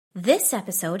This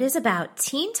episode is about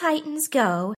Teen Titans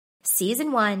Go,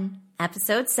 Season 1,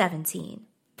 Episode 17,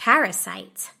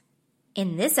 Parasite.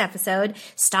 In this episode,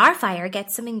 Starfire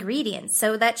gets some ingredients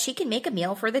so that she can make a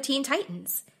meal for the Teen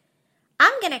Titans.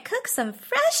 I'm gonna cook some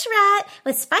fresh rat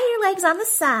with spider legs on the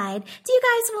side. Do you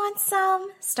guys want some?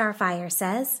 Starfire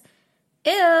says.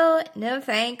 Ew, no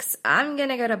thanks. I'm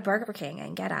gonna go to Burger King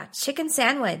and get a chicken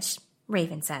sandwich,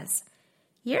 Raven says.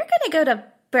 You're gonna go to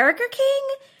Burger King?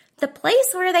 The place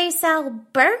where they sell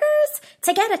burgers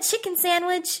to get a chicken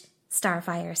sandwich,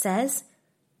 Starfire says.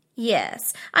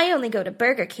 Yes, I only go to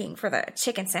Burger King for the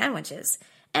chicken sandwiches,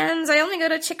 and I only go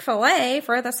to Chick-fil-A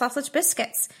for the sausage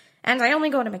biscuits, and I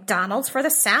only go to McDonald's for the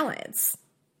salads,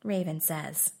 Raven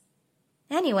says.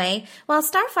 Anyway, while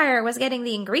Starfire was getting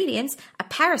the ingredients, a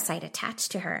parasite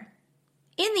attached to her.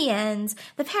 In the end,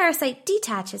 the parasite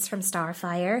detaches from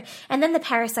Starfire, and then the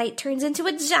parasite turns into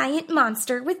a giant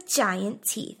monster with giant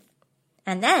teeth.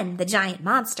 And then the giant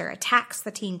monster attacks the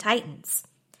Teen Titans.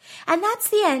 And that's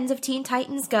the end of Teen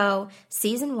Titans Go,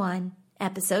 Season 1,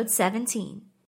 Episode 17.